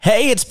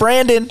Hey, it's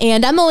Brandon.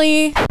 And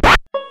Emily.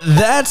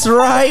 That's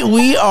right.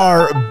 We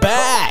are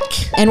back.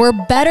 And we're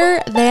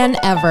better than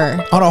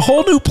ever. On a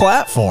whole new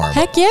platform.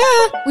 Heck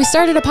yeah. We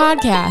started a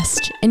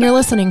podcast and you're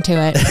listening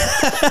to it.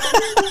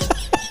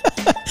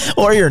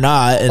 Or you're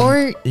not. And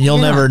or you'll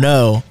never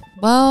know.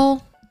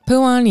 Well,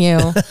 poo on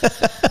you.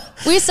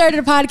 We started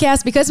a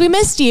podcast because we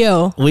missed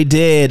you. We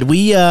did.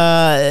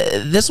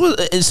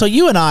 So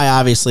you and I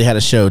obviously had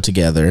a show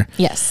together.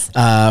 Yes.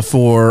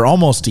 For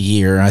almost a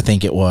year, I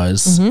think it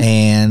was. Mm-hmm.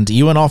 And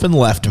you went off and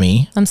left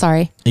me. I'm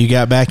sorry. You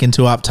got back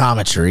into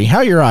optometry. How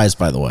are your eyes,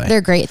 by the way?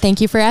 They're great.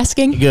 Thank you for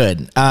asking.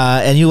 Good.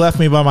 And you left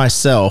me by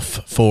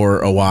myself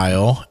for a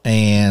while,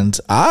 and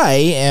I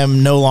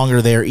am no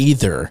longer there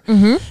either.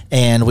 Mm-hmm.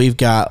 And we've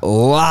got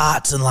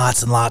lots and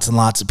lots and lots and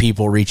lots of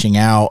people reaching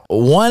out,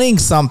 wanting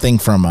something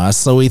from us.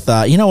 So we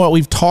thought, you know what?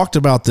 We've talked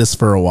about this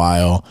for a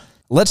while.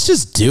 Let's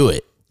just do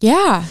it.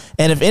 Yeah.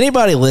 And if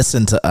anybody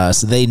listened to us,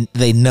 they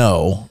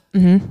know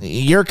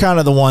you're kind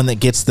of the one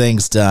that gets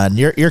things done.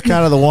 You're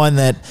kind of the one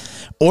that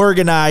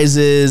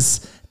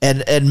organizes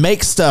and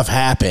makes stuff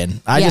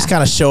happen. I just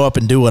kind of show up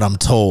and do what I'm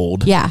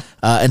told. Yeah.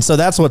 And so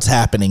that's what's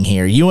happening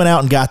here. You went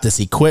out and got this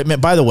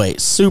equipment. By the way,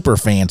 super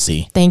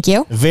fancy. Thank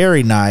you.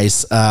 Very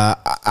nice.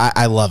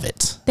 I love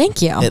it.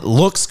 Thank you. It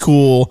looks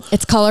cool.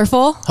 It's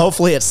colorful.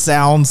 Hopefully it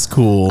sounds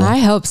cool. I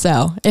hope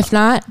so. If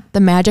not, the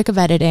magic of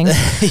editing.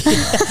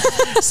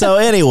 So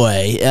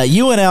anyway,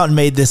 you went out and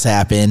made this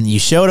happen. You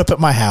showed up at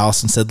my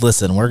house and said,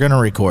 listen, we're going to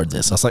record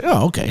this. I was like,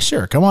 oh, okay,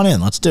 sure. Come on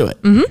in. Let's do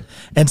it. Mm-hmm.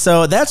 And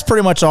so that's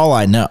pretty much all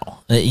I know.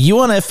 You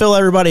want to fill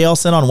everybody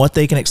else in on what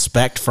they can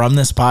expect from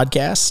this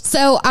podcast?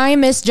 So I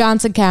miss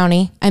Johnson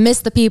County. I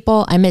miss the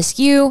people. I miss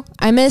you.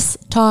 I miss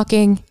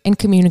talking and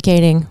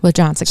communicating with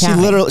Johnson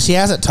County. She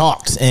hasn't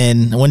talked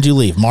in, when did you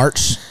leave?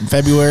 March?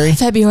 February?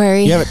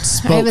 February. You haven't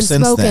spoken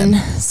since then.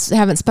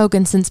 Haven't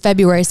spoken since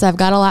February, so I've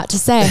got a lot to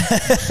say.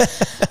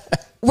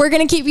 We're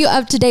going to keep you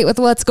up to date with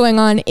what's going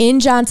on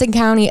in Johnson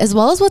County, as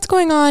well as what's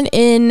going on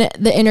in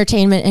the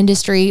entertainment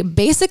industry.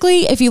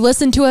 Basically, if you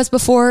listened to us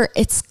before,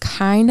 it's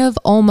kind of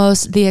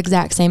almost the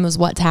exact same as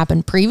what's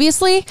happened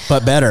previously.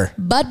 But better.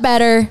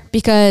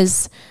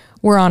 Because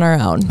we're on our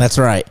own. That's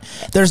right.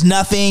 There's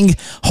nothing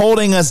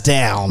holding us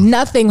down.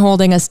 Nothing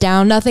holding us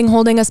down. Nothing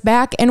holding us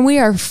back. And we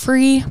are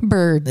free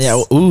birds.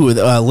 Yeah. Ooh,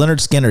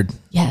 Leonard Skinner.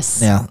 Yes.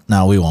 Yeah.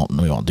 No, we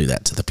won't do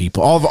that to the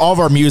people. All of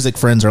our music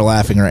friends are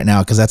laughing right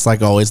now because that's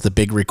like always the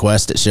big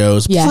request at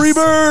shows. Yes. Free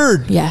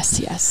bird. Yes.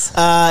 Yes.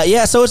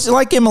 Yeah. So it's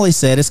like Emily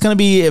said, it's going to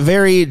be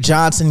very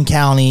Johnson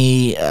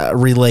County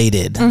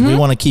related. Mm-hmm. We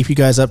want to keep you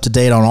guys up to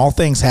date on all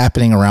things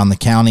happening around the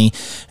county.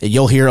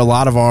 You'll hear a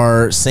lot of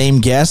our same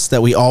guests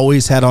that we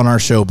always had on our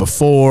show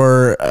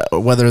before,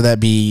 whether that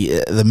be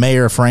the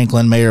mayor of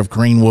Franklin, mayor of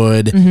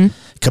Greenwood,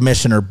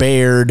 Commissioner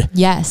Baird.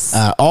 Yes.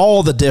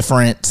 All the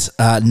different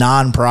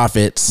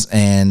nonprofits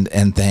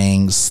and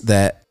things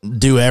that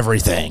do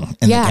everything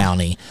in the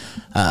county.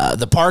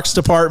 The Parks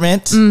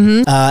Department.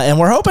 And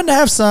we're hoping to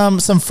have some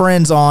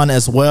friends on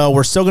as well.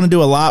 We're still going to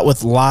do a lot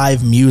with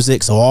live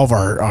music. So all of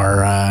our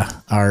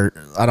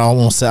I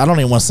don't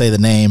even want to say the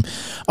name,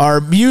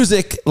 our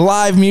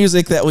live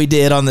music that we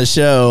did on the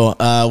show.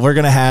 We're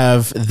going to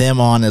have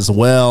them on as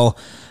well.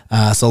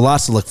 So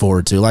lots to look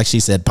forward to. Like she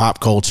said, pop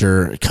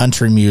culture,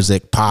 country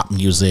music, pop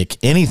music,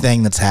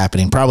 anything that's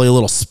happening. Probably a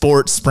little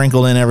sports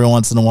sprinkled in every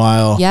once in a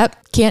while.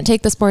 Yep. Can't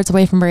take the sports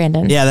away from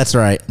Brandon. Yeah, that's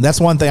right.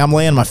 That's one thing. I'm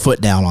laying my foot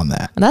down on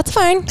that. That's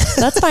fine.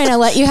 That's fine. I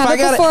let you have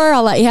it before.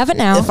 I'll let you have it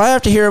now. If I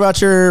have to hear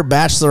about your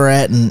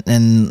bachelorette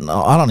and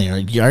I don't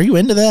even, are you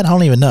into that? I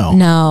don't even know.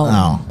 No.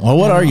 Oh, well,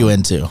 what are you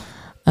into?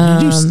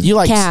 You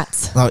like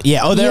cats. Oh,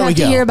 yeah. Oh, there we go. You have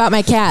to hear about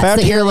my cats. If I have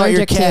to hear about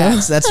your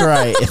cats, to. That's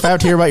right. If I have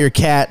to hear about your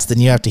cats, then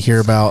you have to hear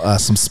about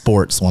some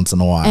sports once in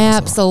a while.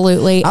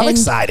 Absolutely. So I'm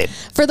excited.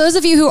 For those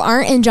of you who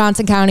aren't in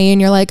Johnson County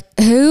and you're like,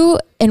 who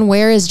and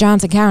where is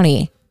Johnson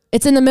County?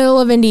 It's in the middle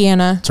of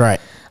Indiana. That's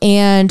right.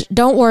 And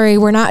don't worry,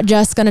 we're not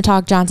just going to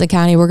talk Johnson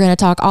County. We're going to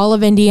talk all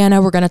of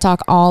Indiana. We're going to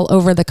talk all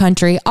over the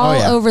country,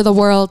 over the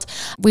world.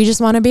 We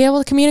just want to be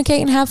able to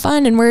communicate and have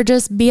fun, and we're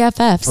just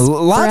BFFs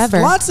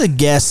forever. Lots of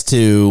guests,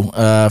 too,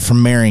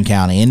 from Marion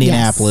County,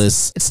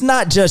 Indianapolis. Yes. It's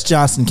not just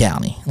Johnson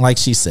County, like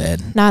she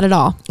said. Not at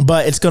all.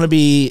 But it's going to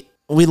be,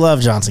 we love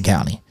Johnson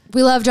County.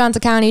 We love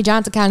Johnson County.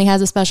 Johnson County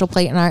has a special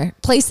place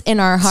in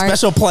our heart.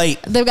 Special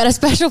plate. They've got a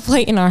special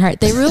plate in our heart.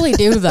 They really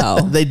do, though.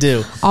 They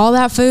do. All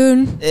that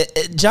food.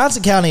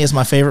 Johnson County is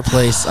my favorite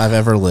place I've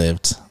ever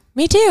lived.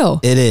 Me too.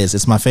 It is.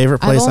 It's my favorite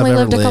place I've ever lived.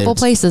 I've only lived a couple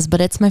places, but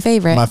it's my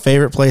favorite. My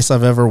favorite place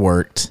I've ever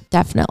worked.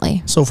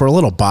 Definitely. So for a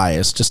little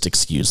bias, just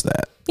excuse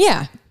that.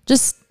 Yeah.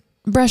 Just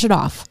brush it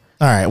off.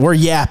 All right, we're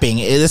yapping.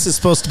 This is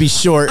supposed to be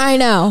short. I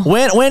know.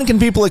 When can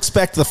people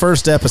expect the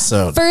first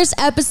episode? First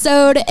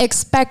episode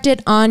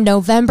expected on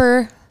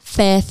November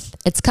 5th.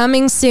 It's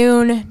coming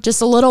soon,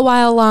 just a little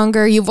while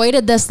longer. You've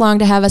waited this long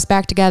to have us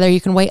back together. You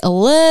can wait a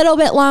little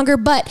bit longer,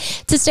 but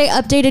to stay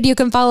updated, you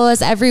can follow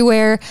us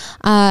everywhere.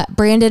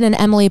 Brandon and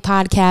Emily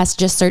Podcast,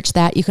 just search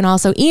that. You can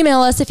also email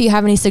us if you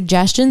have any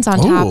suggestions on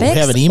topics. We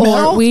have an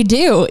email? We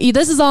do.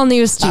 This is all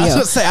news to you. I was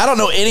going to say, I don't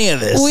know any of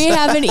this. We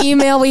have an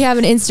email, we have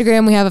an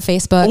Instagram, we have a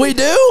Facebook. We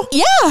do?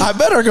 Yeah. I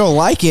better go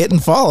like it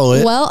and follow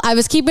it. Well, I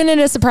was keeping it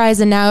a surprise,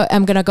 and now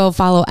I'm going to go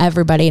follow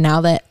everybody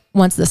now that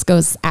once this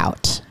goes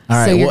out. All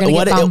right. So you're going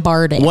to get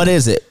bombarded. What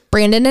is it?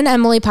 Brandon and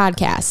Emily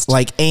Podcast.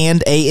 Like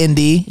and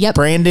A-N-D? Yep.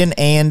 Brandon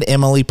and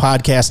Emily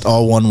Podcast,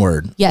 all one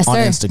word. Yes, on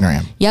sir.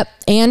 Instagram. Yep.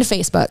 And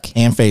Facebook.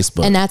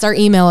 And that's our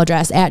email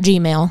address at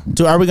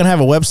Gmail. Are we going to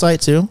have a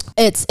website too?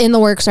 It's in the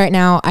works right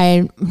now.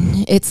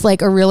 It's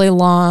like a really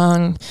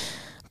long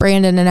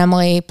Brandon and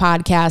Emily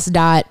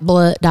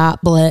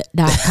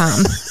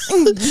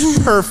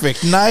podcast.blit.com.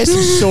 Perfect. Nice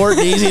and short,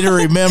 easy to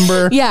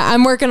remember. Yeah,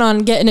 I'm working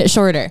on getting it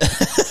shorter.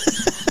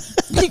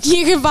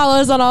 You can follow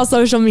us on all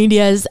social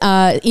medias.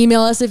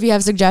 Email us if you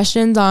have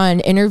suggestions on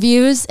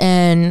interviews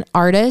and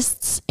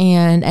artists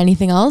and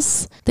anything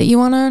else that you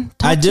want to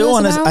talk to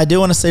us about. I do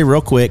want to say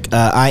real quick,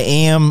 I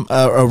am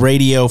a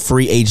radio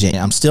free agent.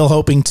 I'm still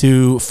hoping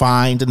to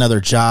find another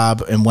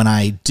job. And when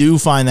I do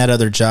find that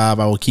other job,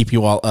 I will keep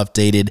you all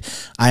updated.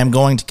 I am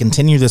going to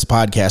continue this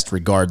podcast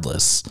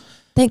regardless.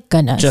 Thank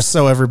goodness. Just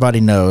so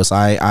everybody knows,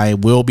 I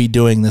will be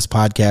doing this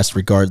podcast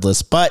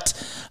regardless, but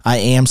I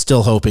am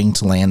still hoping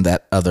to land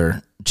that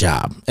other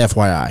job.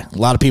 FYI. A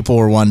lot of people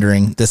were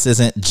wondering, this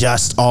isn't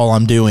just all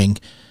I'm doing,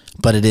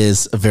 but it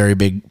is a very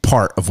big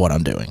part of what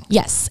I'm doing.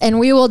 Yes, and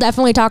we will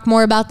definitely talk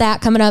more about that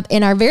coming up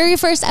in our very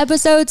first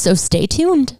episode, so stay tuned.